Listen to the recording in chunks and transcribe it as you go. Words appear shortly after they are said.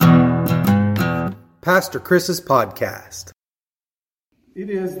Pastor Chris's podcast.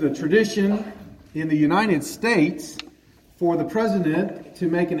 It is the tradition in the United States for the president to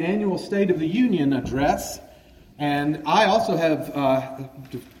make an annual State of the Union address. And I also have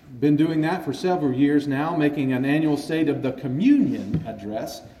been doing that for several years now, making an annual State of the Communion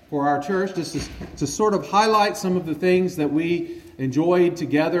address for our church, just to sort of highlight some of the things that we enjoyed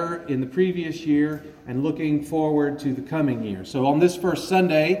together in the previous year and looking forward to the coming year. So on this first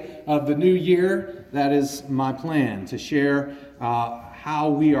Sunday of the new year, that is my plan, to share how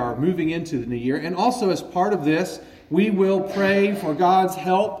we are moving into the new year. And also as part of this, we will pray for God's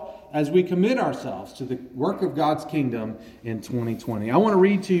help as we commit ourselves to the work of God's kingdom in 2020. I want to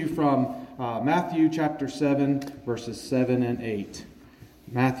read to you from Matthew chapter 7, verses 7 and 8.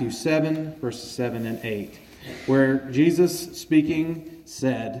 Matthew 7, verses 7 and 8, where Jesus speaking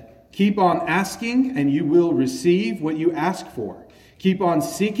said, "Keep on asking and you will receive what you ask for. Keep on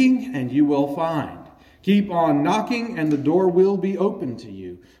seeking and you will find. Keep on knocking and the door will be open to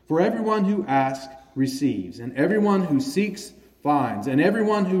you. For everyone who asks receives, and everyone who seeks finds, and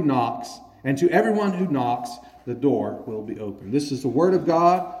everyone who knocks, and to everyone who knocks the door will be open." This is the word of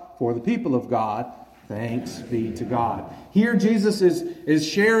God for the people of God. Thanks be to God. Here Jesus is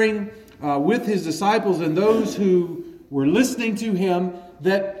sharing with his disciples and those who were listening to him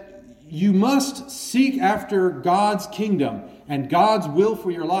that you must seek after God's kingdom and God's will for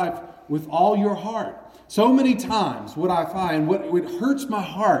your life with all your heart. So many times what I find, what hurts my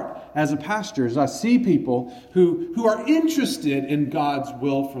heart as a pastor is I see people who are interested in God's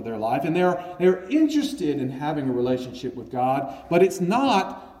will for their life, and they're interested in having a relationship with God, but it's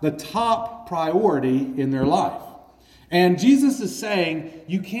not the top priority in their life. And Jesus is saying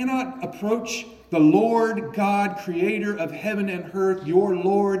you cannot approach the Lord God, creator of heaven and earth, your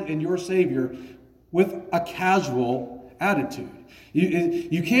Lord and your Savior, with a casual attitude.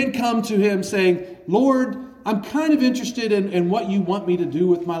 You can't come to him saying, "Lord, I'm kind of interested in what you want me to do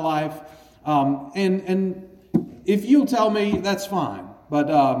with my life. And if you'll tell me, that's fine. But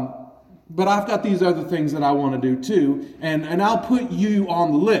I've got these other things that I want to do too. And I'll put you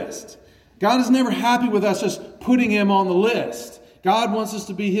on the list." God is never happy with us just putting him on the list. God wants us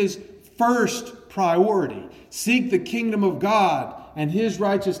to be his first priority. Seek the kingdom of God and his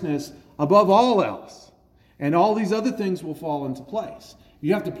righteousness above all else. And all these other things will fall into place.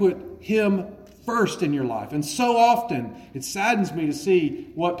 You have to put him first in your life. And so often, it saddens me to see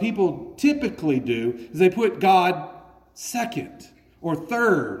what people typically do is they put God second, or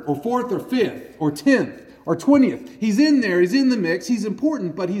third, or fourth, or fifth, or 10th, or 20th. He's in there, he's in the mix, he's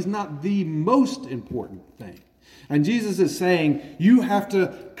important, but he's not the most important thing. And Jesus is saying, you have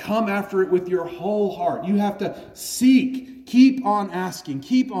to come after it with your whole heart. You have to seek, keep on asking,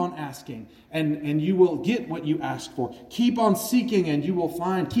 and you will get what you ask for. Keep on seeking and you will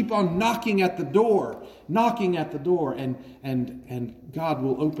find. Keep on knocking at the door, and God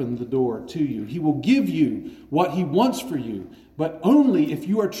will open the door to you. He will give you what he wants for you, but only if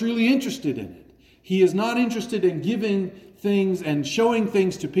you are truly interested in it. He is not interested in giving things and showing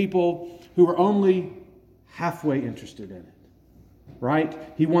things to people who are only halfway interested in it, right?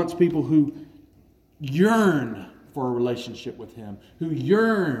 He wants people who yearn for a relationship with him, who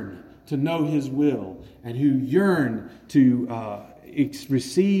yearn to know his will, and who yearn to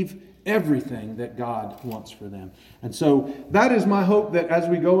receive everything that God wants for them. And so that is my hope, that as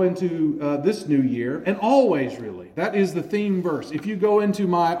we go into this new year, and always really, that is the theme verse. If you go into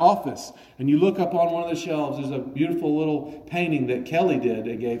my office and you look up on one of the shelves, there's a beautiful little painting that Kelly did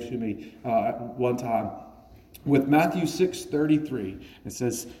and gave to me one time with Matthew 6:33. It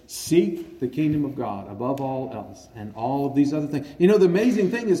says, "Seek the kingdom of God above all else," and all of these other things. You know, the amazing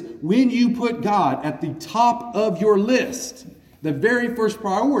thing is when you put God at the top of your list, the very first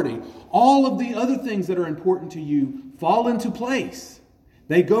priority, all of the other things that are important to you fall into place.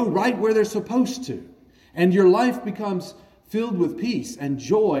 They go right where they're supposed to. And your life becomes filled with peace and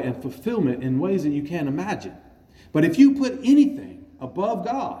joy and fulfillment in ways that you can't imagine. But if you put anything above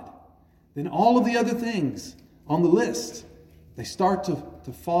God, then all of the other things on the list, they start to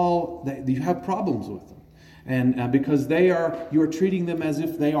fall, you have problems with them. And because you're treating them as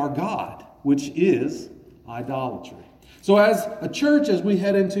if they are God, which is idolatry. So as a church, as we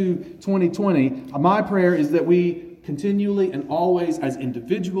head into 2020, my prayer is that we continually and always as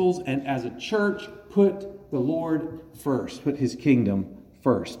individuals and as a church put the Lord first, put his kingdom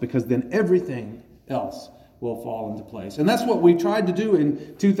first, because then everything else will fall into place. And that's what we tried to do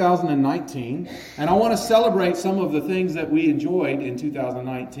in 2019. And I want to celebrate some of the things that we enjoyed in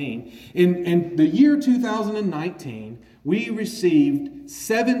 2019. In the year 2019, we received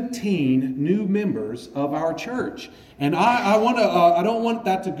 17 new members of our church. And I don't want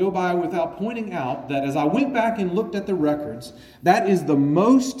that to go by without pointing out that as I went back and looked at the records, that is the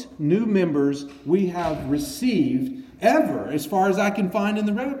most new members we have received ever, as far as I can find in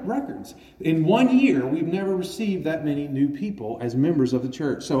the records. In 1 year, we've never received that many new people as members of the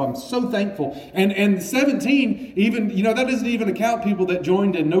church. So I'm so thankful. And 17, even, that doesn't even account people that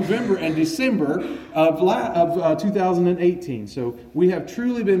joined in November and December of 2018. So we have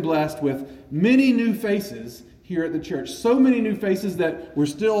truly been blessed with many new faces here at the church. So many new faces that we're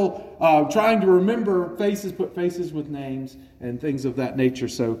still trying to remember faces, put faces with names and things of that nature.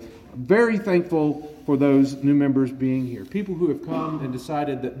 So very thankful for those new members being here. People who have come and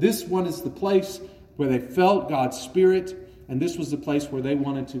decided that this one is the place where they felt God's Spirit, and this was the place where they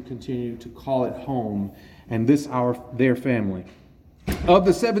wanted to continue to call it home, and their family. Of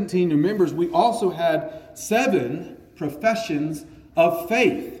the 17 new members, we also had 7 professions of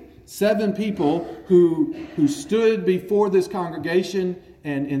faith. 7 people who stood before this congregation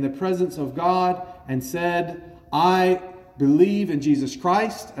and in the presence of God and said, I believe in Jesus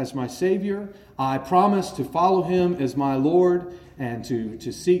Christ as my Savior. I promise to follow Him as my Lord and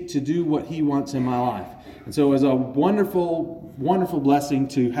to seek to do what He wants in my life. And so it was a wonderful, wonderful blessing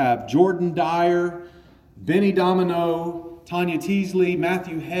to have Jordan Dyer, Benny Domino, Tanya Teasley,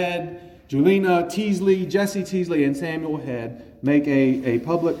 Matthew Head, Julina Teasley, Jesse Teasley, and Samuel Head make a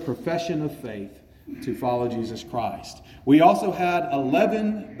public profession of faith to follow Jesus Christ. We also had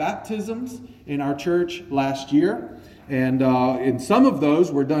 11 baptisms in our church last year. And some of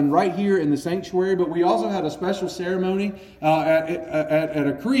those were done right here in the sanctuary, but we also had a special ceremony at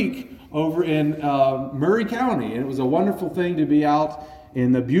a creek over in Murray County. And it was a wonderful thing to be out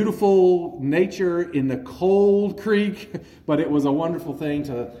in the beautiful nature in the cold creek, but it was a wonderful thing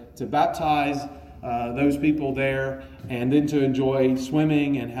to baptize those people there and then to enjoy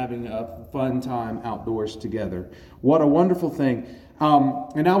swimming and having a fun time outdoors together. What a wonderful thing.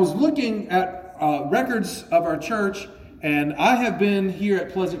 And I was looking at records of our church, and I have been here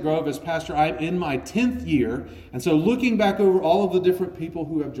at Pleasant Grove as pastor. I'm in my 10th year, and so looking back over all of the different people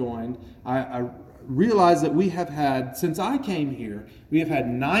who have joined, I realized that we have had, since I came here, we have had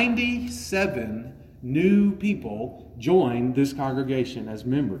 97 new people join this congregation as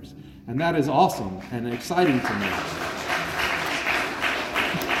members. And that is awesome and exciting to me.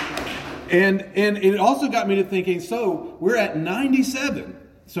 And it also got me to thinking, so we're at 97.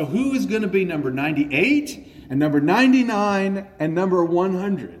 So who is going to be number 98 and number 99 and number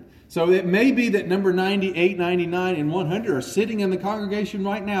 100? So it may be that number 98, 99, and 100 are sitting in the congregation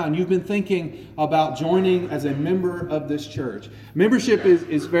right now, and you've been thinking about joining as a member of this church. Membership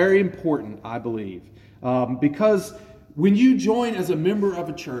is very important, I believe, because when you join as a member of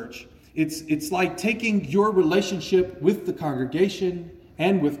a church, it's like taking your relationship with the congregation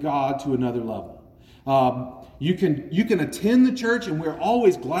and with God to another level. You can attend the church, and we're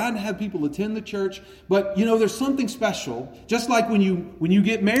always glad to have people attend the church. But there's something special. Just like when you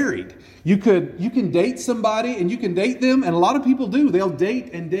get married, you can date somebody and you can date them, and a lot of people do. They'll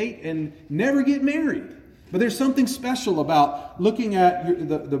date and never get married. But there's something special about looking at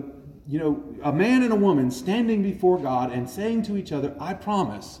a man and a woman standing before God and saying to each other, "I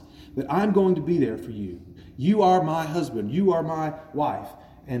promise that I'm going to be there for you. You are my husband. You are my wife."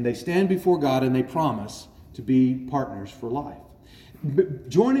 And they stand before God and they promise to be partners for life. But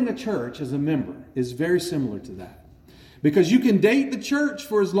joining a church as a member is very similar to that. Because you can date the church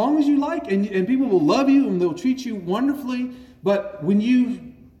for as long as you like, and people will love you and they'll treat you wonderfully. But when you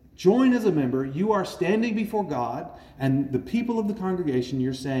join as a member, you are standing before God and the people of the congregation.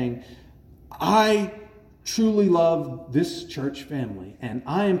 You're saying, "I truly love this church family, and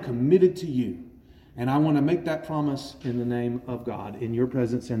I am committed to you. And I want to make that promise in the name of God, in your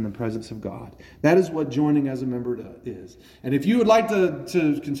presence and the presence of God." That is what joining as a member is. And if you would like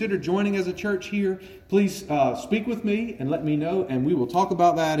to consider joining as a church here, please speak with me and let me know, and we will talk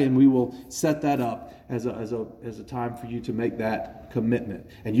about that, and we will set that up as a time for you to make that commitment.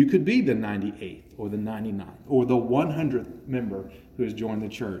 And you could be the 98th or the 99th or the 100th member who has joined the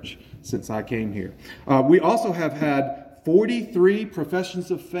church since I came here. We also have had 43 professions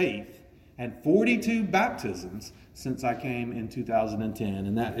of faith and 42 baptisms since I came in 2010,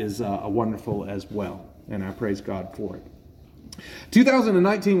 and that is wonderful as well, and I praise God for it.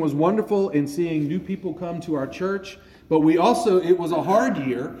 2019 was wonderful in seeing new people come to our church, but it was a hard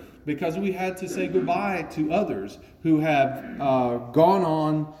year because we had to say goodbye to others who have gone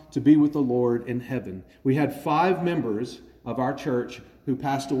on to be with the Lord in heaven. We had 5 members of our church who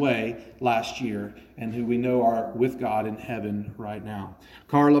passed away last year and who we know are with God in heaven right now.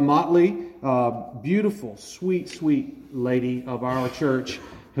 Carla Motley, beautiful, sweet, sweet lady of our church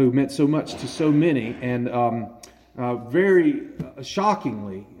who meant so much to so many, and very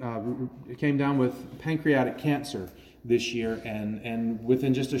shockingly came down with pancreatic cancer this year, and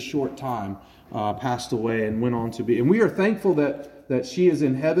within just a short time passed away and went on to be. And we are thankful that she is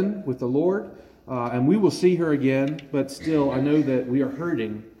in heaven with the Lord, and we will see her again. But still, I know that we are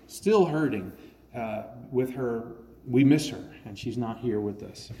still hurting with her. We miss her, and she's not here with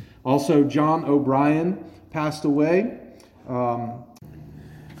us. Also, John O'Brien passed away.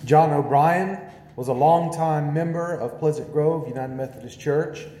 John O'Brien was a longtime member of Pleasant Grove United Methodist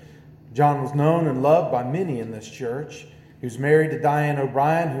Church. John was known and loved by many in this church. He was married to Diane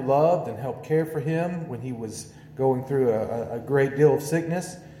O'Brien, who loved and helped care for him when he was going through a great deal of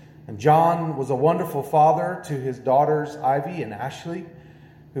sickness. And John was a wonderful father to his daughters, Ivy and Ashley,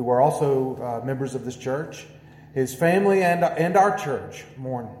 who were also members of this church. His family and our church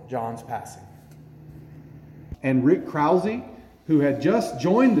mourn John's passing. And Rick Krause, who had just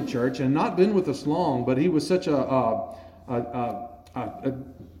joined the church and not been with us long, but he was such a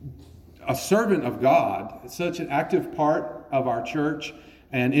servant of God, such an active part of our church.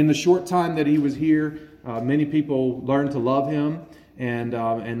 And in the short time that he was here, many people learned to love him, and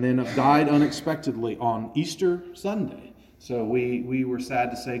then died unexpectedly on Easter Sunday. So we were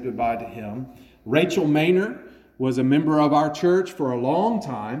sad to say goodbye to him. Rachel Maynard was a member of our church for a long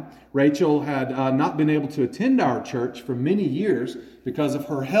time. Rachel had not been able to attend our church for many years because of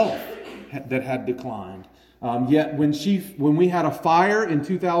her health that had declined. Yet when we had a fire in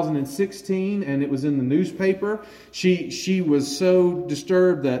 2016 and it was in the newspaper, she was so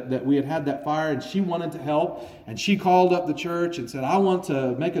disturbed that we had that fire, and she wanted to help. And she called up the church and said, "I want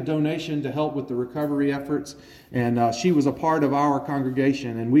to make a donation to help with the recovery efforts." And she was a part of our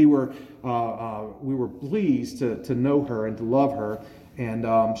congregation, and we were pleased to know her and to love her.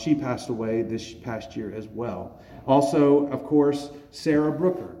 And she passed away this past year as well. Also, of course, Sarah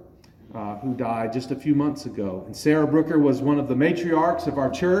Brooker, who died just a few months ago. And Sarah Brooker was one of the matriarchs of our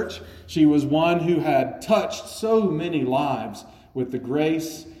church. She was one who had touched so many lives with the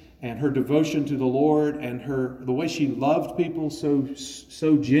grace and her devotion to the Lord and the way she loved people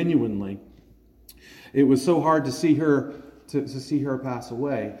so genuinely. It was so hard to see her pass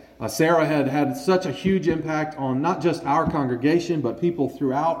away. Sarah had such a huge impact on not just our congregation, but people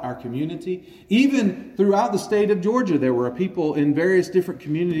throughout our community. Even throughout the state of Georgia, there were people in various different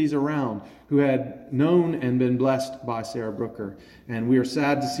communities around who had known and been blessed by Sarah Brooker. And we are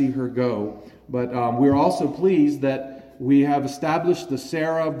sad to see her go. But we're also pleased that we have established the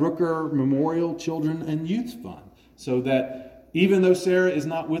Sarah Brooker Memorial Children and Youth Fund, so that even though Sarah is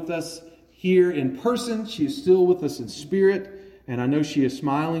not with us here in person, she is still with us in spirit, and I know she is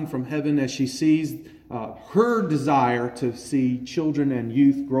smiling from heaven as she sees her desire to see children and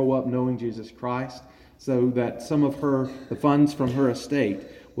youth grow up knowing Jesus Christ, so that some of the funds from her estate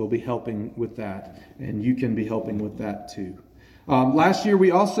will be helping with that, and you can be helping with that too. Last year we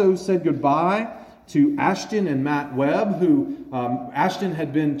also said goodbye to Ashton and Matt Webb, who Ashton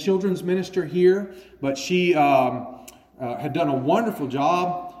had been children's minister here, but she had done a wonderful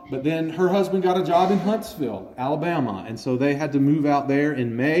job. But then her husband got a job in Huntsville, Alabama, and so they had to move out there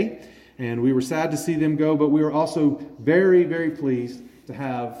in May, and we were sad to see them go, but we were also very, very pleased to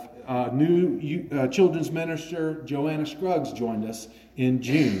have new children's minister Joanna Scruggs joined us in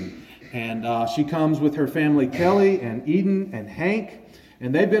June. And she comes with her family, Kelly and Eden and Hank,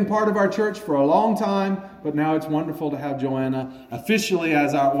 and they've been part of our church for a long time, but now it's wonderful to have Joanna officially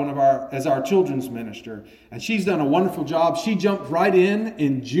as our children's minister. And she's done a wonderful job. She jumped right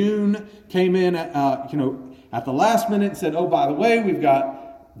in June, came in at the last minute and said, "Oh, by the way, we've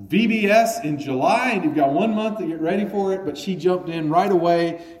got VBS in July, and you've got 1 month to get ready for it." But she jumped in right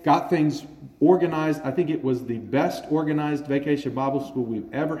away, got things organized. I think it was the best organized vacation Bible school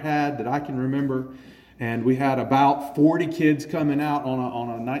we've ever had that I can remember. And we had about 40 kids coming out on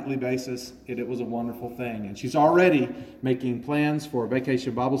a nightly basis. It was a wonderful thing. And she's already making plans for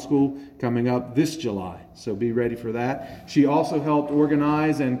Vacation Bible School coming up this July. So be ready for that. She also helped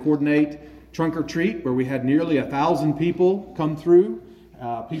organize and coordinate Trunk or Treat, where we had nearly 1,000 people come through.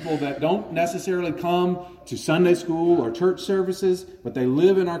 People that don't necessarily come to Sunday school or church services, but they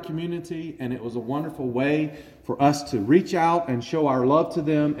live in our community, and it was a wonderful way for us to reach out and show our love to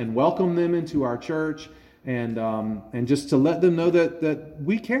them and welcome them into our church, and just to let them know that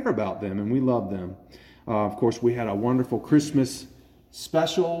we care about them and we love them. Of course, we had a wonderful Christmas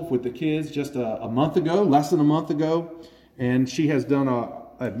special with the kids just less than a month ago, and she has done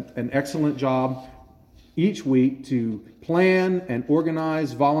an excellent job each week to plan and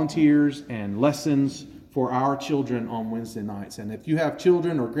organize volunteers and lessons for our children on Wednesday nights. And if you have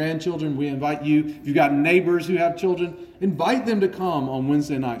children or grandchildren, we invite you. If you've got neighbors who have children, invite them to come on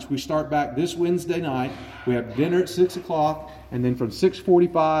Wednesday nights. We start back this Wednesday night. We have dinner at 6 o'clock, and then from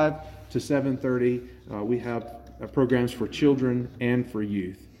 6:45 to 7:30, we have programs for children and for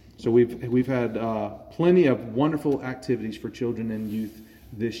youth. So we've had plenty of wonderful activities for children and youth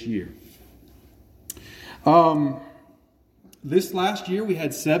this year. This last year, we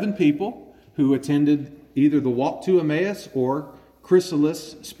had 7 people who attended either the Walk to Emmaus or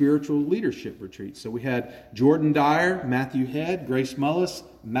Chrysalis Spiritual Leadership Retreat. So we had Jordan Dyer, Matthew Head, Grace Mullis,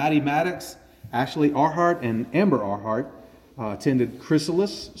 Maddie Maddox, Ashley Arhart, and Amber Arhart attended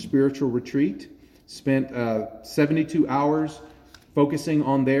Chrysalis Spiritual Retreat, spent 72 hours focusing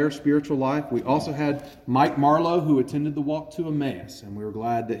on their spiritual life. We also had Mike Marlowe, who attended the Walk to Emmaus, and we were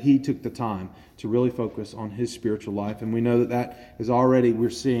glad that he took the time to really focus on his spiritual life. And we know that is already, we're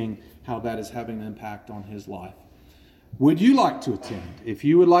seeing how that is having an impact on his life. Would you like to attend? If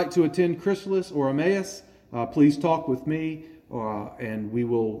you would like to attend Chrysalis or Emmaus, please talk with me, and we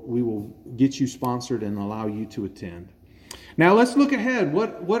will get you sponsored and allow you to attend. Now let's look ahead.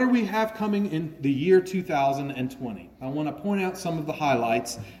 What do we have coming in the year 2020? I want to point out some of the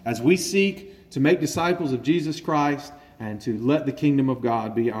highlights as we seek to make disciples of Jesus Christ and to let the kingdom of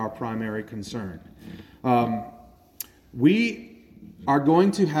God be our primary concern. We are going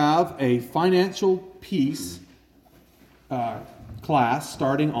to have a financial peace class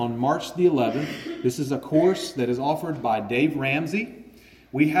starting on March the 11th. This is a course that is offered by Dave Ramsey.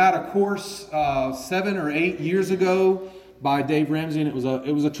 We had a course 7 or 8 years ago by Dave Ramsey, and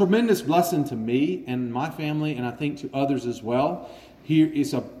it was a tremendous blessing to me and my family, and I think to others as well. Here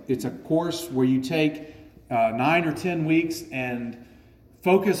it's a course where you take 9 or 10 weeks and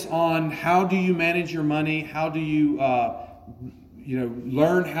focus on how do you manage your money, how do you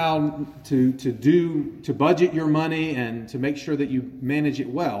learn how to budget your money and to make sure that you manage it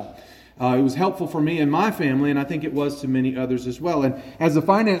well. It was helpful for me and my family, and I think it was to many others as well. And as the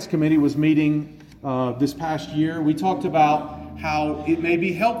finance committee was meeting this past year, we talked about how it may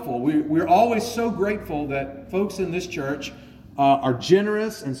be helpful. We're always so grateful that folks in this church are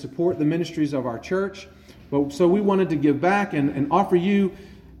generous and support the ministries of our church. So we wanted to give back and offer you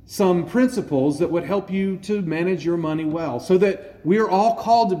some principles that would help you to manage your money well, so that we are all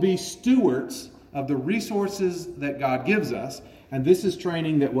called to be stewards of the resources that God gives us. And this is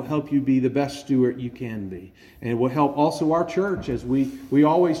training that will help you be the best steward you can be. And it will help also our church as we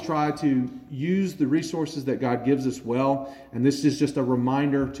always try to use the resources that God gives us well. And this is just a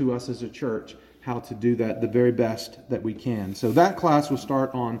reminder to us as a church how to do that the very best that we can. So that class will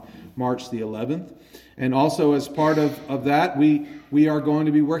start on March the 11th. And also as part of that, we are going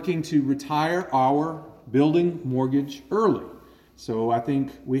to be working to retire our building mortgage early. So I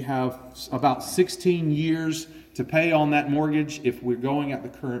think we have about 16 years to pay on that mortgage if we're going at the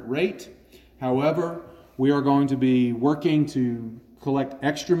current rate. However, we are going to be working to collect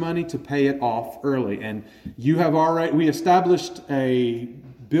extra money to pay it off early. And we established a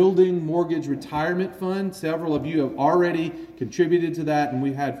building mortgage retirement fund. Several of you have already contributed to that, and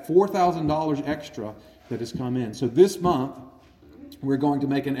we had $4,000 extra that has come in. So this month, we're going to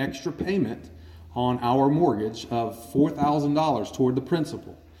make an extra payment on our mortgage of $4,000 toward the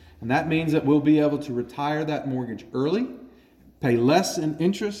principal. And that means that we'll be able to retire that mortgage early, pay less in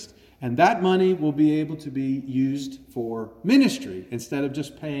interest, and that money will be able to be used for ministry instead of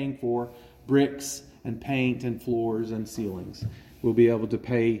just paying for bricks and paint and floors and ceilings. We'll be able to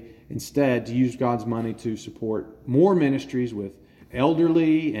pay instead to use God's money to support more ministries with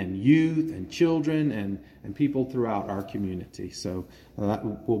elderly and youth and children and people throughout our community. So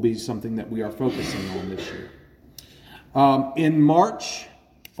that will be something that we are focusing on this year. In March,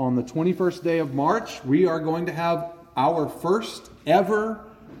 on the 21st day of March, we are going to have our first ever,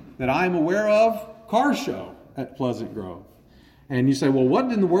 that I'm aware of, car show at Pleasant Grove. And you say, well,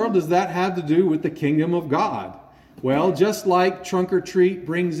 what in the world does that have to do with the kingdom of God? Well, just like Trunk or Treat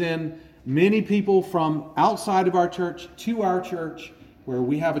brings in many people from outside of our church to our church, where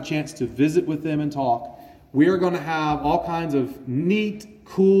we have a chance to visit with them and talk, we are going to have all kinds of neat,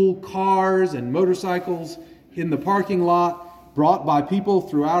 cool cars and motorcycles in the parking lot, brought by people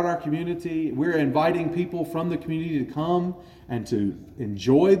throughout our community. We're inviting people from the community to come and to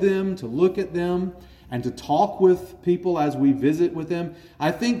enjoy them, to look at them, and to talk with people as we visit with them.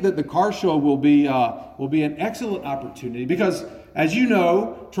 I think that the car show will be an excellent opportunity because, as you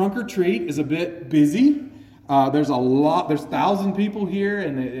know, Trunk or Treat is a bit busy. There's 1,000 people here,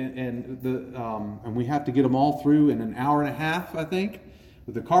 and we have to get them all through in an hour and a half, I think.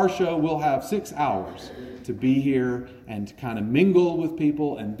 With the car show, we'll have 6 hours to be here and to kind of mingle with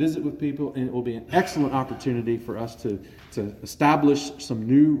people and visit with people, and it will be an excellent opportunity for us to establish some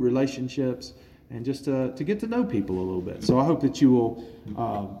new relationships and just to get to know people a little bit. So I hope that you will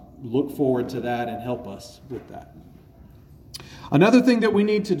look forward to that and help us with that. Another thing that we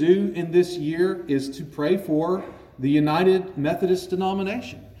need to do in this year is to pray for the United Methodist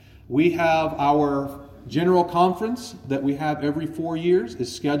denomination. We have our General Conference that we have every 4 years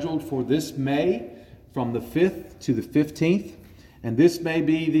is scheduled for this May from the 5th to the 15th. And this may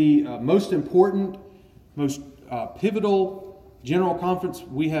be the most important, most pivotal General Conference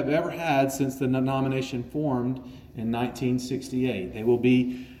we have ever had since the denomination formed in 1968. They will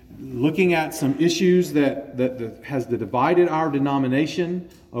be looking at some issues that has divided our denomination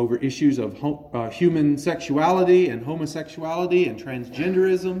over issues of human sexuality and homosexuality and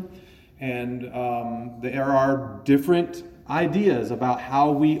transgenderism. And there are different ideas about how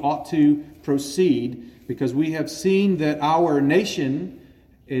we ought to proceed, because we have seen that our nation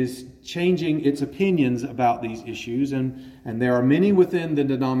is changing its opinions about these issues. And there are many within the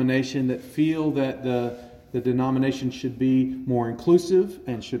denomination that feel that the denomination should be more inclusive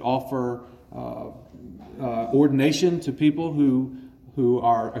and should offer ordination to people who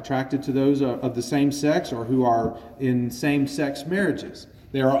are attracted to those of the same sex or who are in same-sex marriages.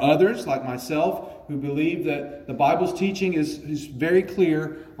 There are others, like myself, who believe that the Bible's teaching is very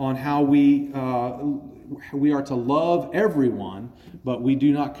clear on how we are to love everyone, but we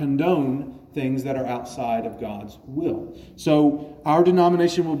do not condone things that are outside of God's will. So our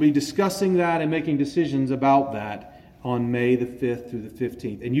denomination will be discussing that and making decisions about that on May the 5th through the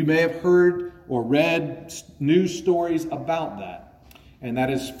 15th. And you may have heard or read news stories about that. And that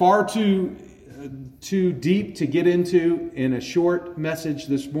is far too deep to get into in a short message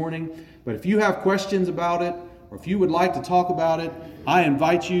this morning. But if you have questions about it, or if you would like to talk about it, I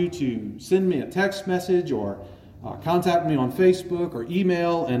invite you to send me a text message or contact me on Facebook or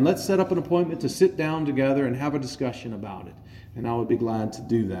email, and let's set up an appointment to sit down together and have a discussion about it. And I would be glad to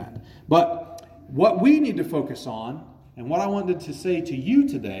do that. But what we need to focus on, and what I wanted to say to you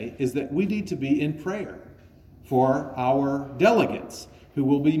today, is that we need to be in prayer for our delegates who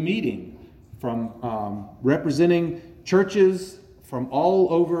will be meeting from representing churches from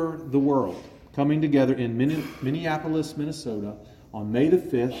all over the world, coming together in Minneapolis, Minnesota on May the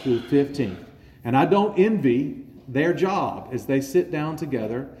 5th through the 15th. And I don't envy their job as they sit down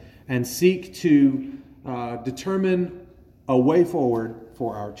together and seek to determine a way forward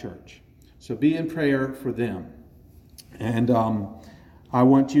for our church. So be in prayer for them. And I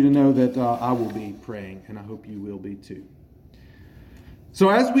want you to know that I will be praying, and I hope you will be too. So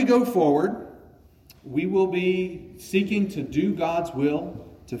as we go forward, we will be seeking to do God's will,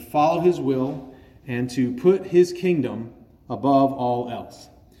 to follow His will, and to put His kingdom above all else.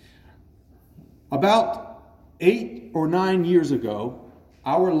 About 8 or 9 years ago,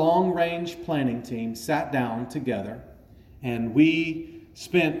 our long-range planning team sat down together, and we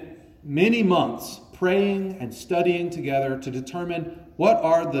spent many months praying and studying together to determine what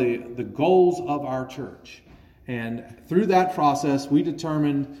are the goals of our church. And through that process, we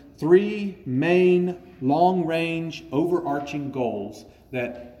determined 3 main long-range overarching goals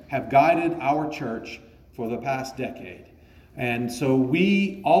that have guided our church for the past decade. And so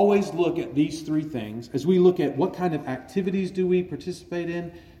we always look at these 3 things as we look at what kind of activities do we participate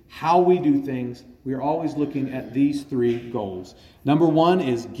in, how we do things. We are always looking at these 3 goals. Number 1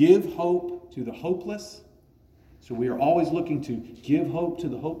 is give hope to the hopeless. So we are always looking to give hope to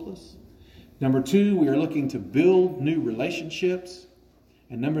the hopeless. Number 2, we are looking to build new relationships.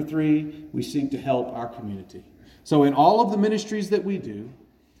 And number 3, we seek to help our community. So in all of the ministries that we do,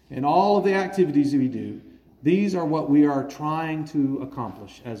 in all of the activities that we do, these are what we are trying to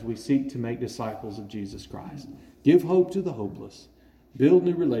accomplish as we seek to make disciples of Jesus Christ. Give hope to the hopeless, build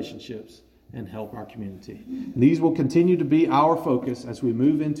new relationships, and help our community. And these will continue to be our focus as we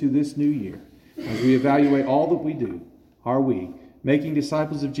move into this new year. As we evaluate all that we do, are we making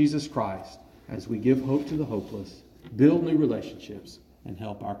disciples of Jesus Christ as we give hope to the hopeless, build new relationships, and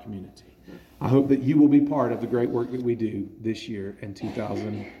help our community? I hope that you will be part of the great work that we do this year in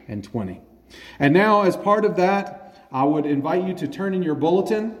 2020. And now, as part of that, I would invite you to turn in your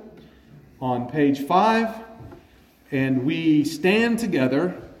bulletin on page 5, and we stand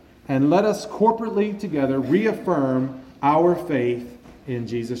together and let us corporately together reaffirm our faith in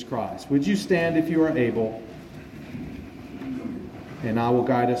Jesus Christ. Would you stand if you are able? And I will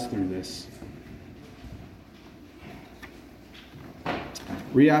guide us through this.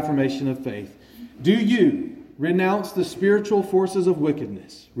 Reaffirmation of faith. Do you renounce the spiritual forces of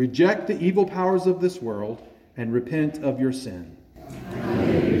wickedness, reject the evil powers of this world, and repent of your sin?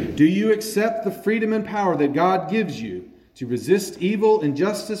 Do you accept the freedom and power that God gives you to resist evil,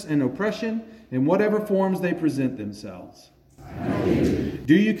 injustice, and oppression in whatever forms they present themselves?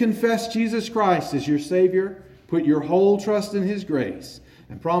 Do you confess Jesus Christ as your Savior, put your whole trust in His grace,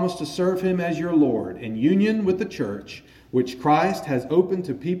 and promise to serve Him as your Lord in union with the church, which Christ has opened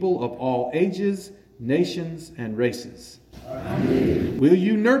to people of all ages, nations, and races? Amen. Will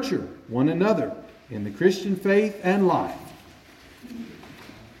you nurture one another in the Christian faith and life?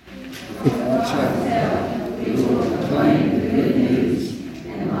 We will proclaim the good news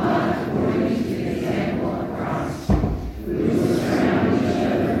and live according to the example of Christ. We will surround each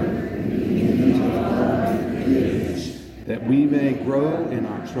other in the unity of love and goodness, that we may grow in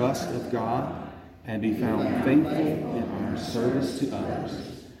our trust of God and be found faithful in our service to others.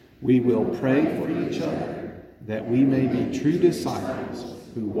 We will pray for each other, that we may be true disciples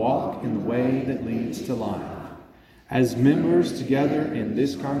who walk in the way that leads to life. As members together in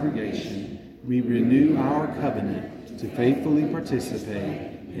this congregation, we renew our covenant to faithfully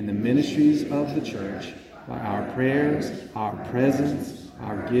participate in the ministries of the church by our prayers, our presence,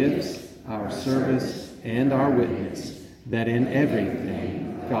 our gifts, our service, and our witness, that in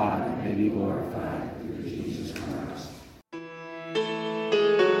everything God may be glorified.